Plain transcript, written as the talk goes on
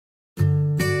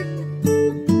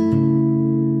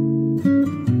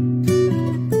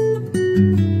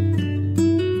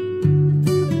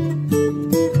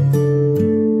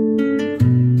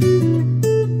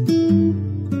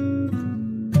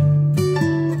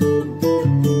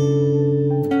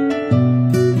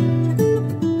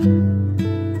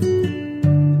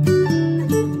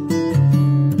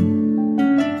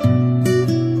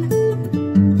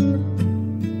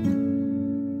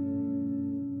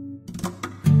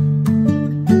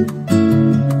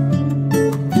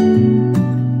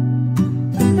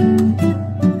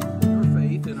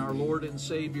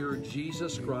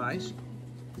Christ,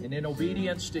 and in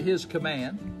obedience to his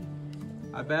command,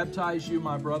 I baptize you,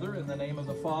 my brother, in the name of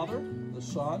the Father, the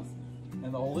Son,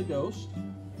 and the Holy Ghost.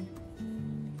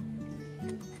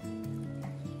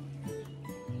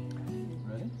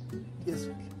 Ready? Yes,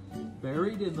 sir.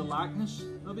 Buried in the likeness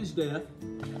of his death,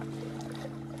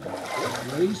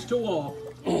 raised to walk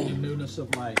in newness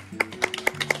of life.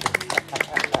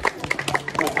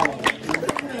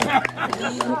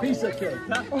 Piece of cake,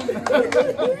 huh?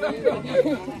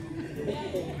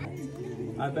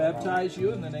 I baptize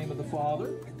you in the name of the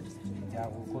Father,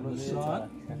 the Son,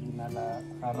 and the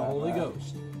Holy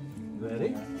Ghost.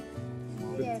 Ready?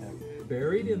 Yes.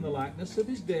 Buried in the likeness of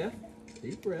his death,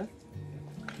 deep breath,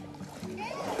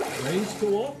 raised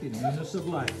to walk in newness of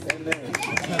life.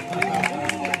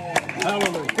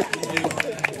 Hallelujah.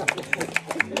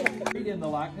 Buried in the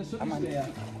likeness of his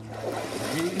death,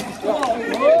 raised to walk.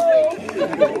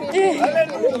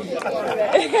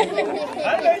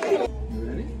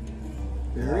 Ready?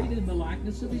 Buried in the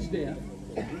likeness of his death,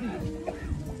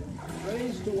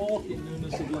 raised to walk in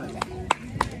newness of life.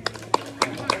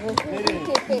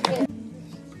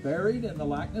 Buried in the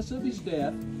likeness of his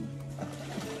death,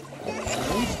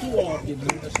 raised to walk in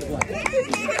newness of life.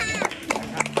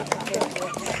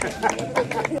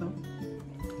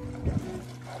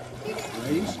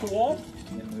 Raised to walk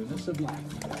in newness of life.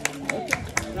 Okay,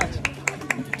 gotcha.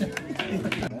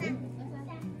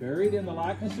 Buried in the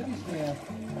likeness of his death,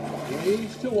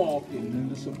 raised to walk in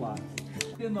newness of life.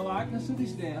 In the likeness of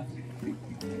his death,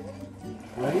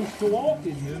 raised to walk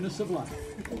in newness of life.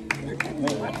 In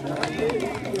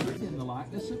the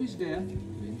likeness of his death,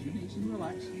 bend your knees and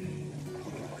relax.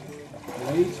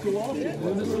 Raised to walk in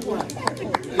newness of life.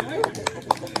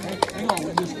 Hang on,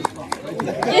 we just a thought.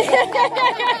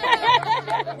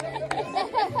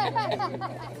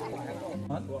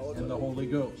 And the Holy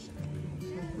Ghost.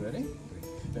 Ready?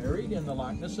 Buried in the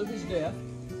likeness of his death,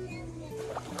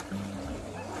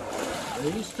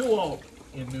 raised to walk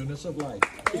in newness of life.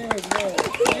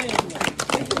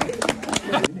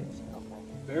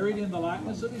 Buried in the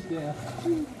likeness of his death,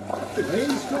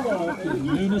 raised to walk in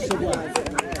newness of life.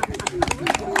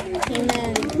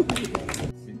 Amen.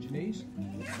 Bend your knees.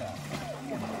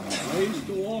 Raised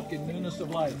to walk in newness of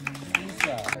life.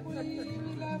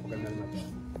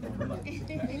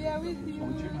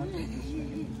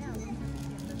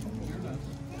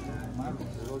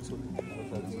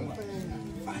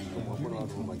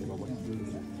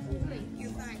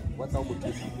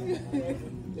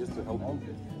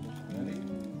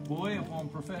 Boy, upon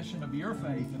profession of your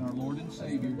faith in our Lord and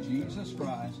Savior, Jesus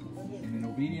Christ, and in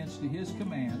obedience to his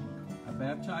command, I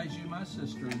baptize you, my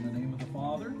sister, in the name of the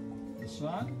Father, the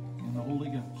Son, and the Holy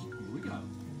Ghost. Here we go.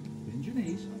 Bend your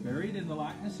knees. Buried in the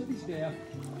likeness of his death,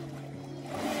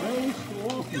 raised to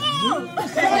walk in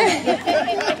newness.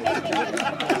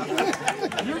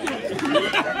 You're good.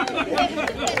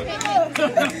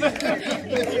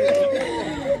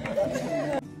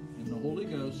 In the Holy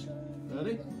Ghost.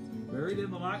 Ready? Buried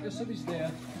in the likeness of his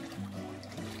death,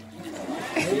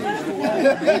 raised to walk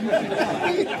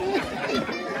in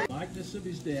newness of life. Likeness of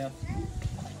his death,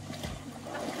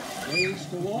 raised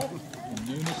to walk in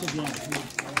newness of life.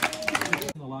 In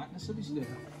the likeness of his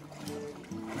death,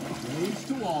 raised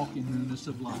to walk in newness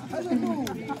of life.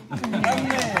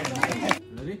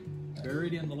 Ready?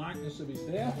 Buried in the likeness of his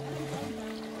death,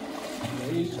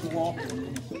 raised to walk in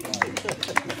newness of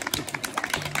life.